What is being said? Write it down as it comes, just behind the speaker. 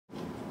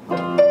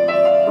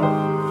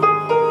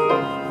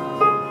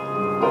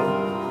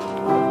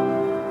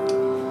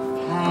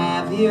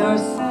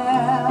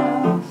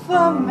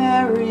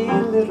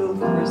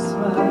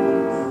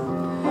Christmas.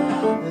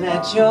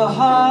 Let your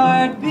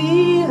heart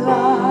be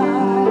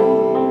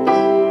light.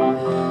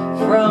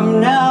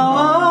 From now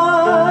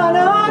on,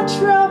 our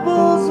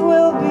troubles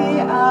will be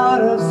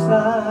out of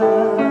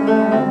sight.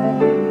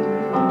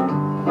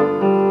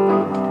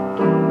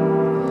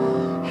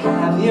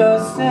 Have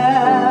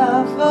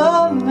yourself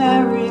a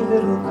merry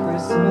little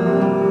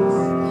Christmas.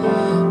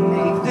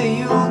 Make the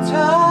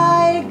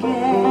Yuletide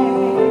gay.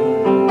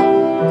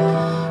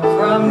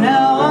 From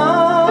now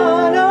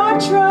on, our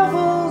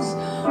troubles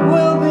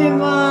will be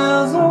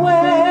miles away.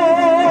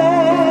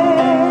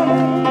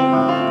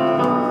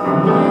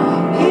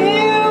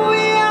 Here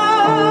we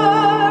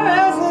are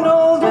as in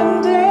olden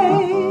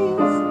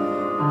days,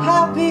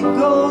 happy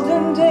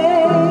golden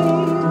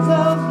days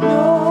of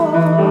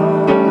yore.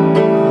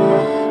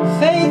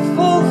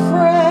 Faithful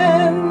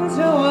friends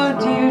who are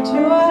dear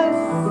to us,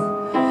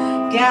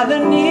 gather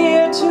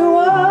near to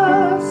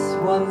us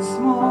once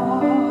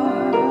more.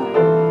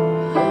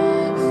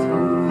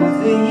 Through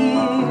the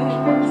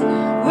years,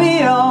 we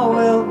all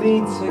will be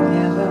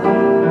together,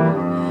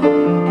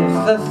 if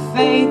the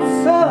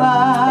fates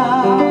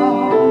allow.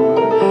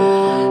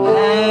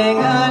 Hang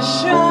a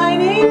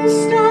shining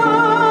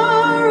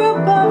star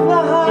above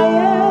the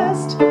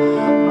highest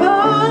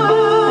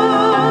bough,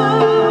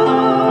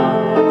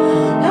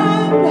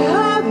 and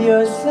have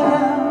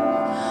yourself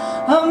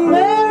a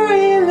merry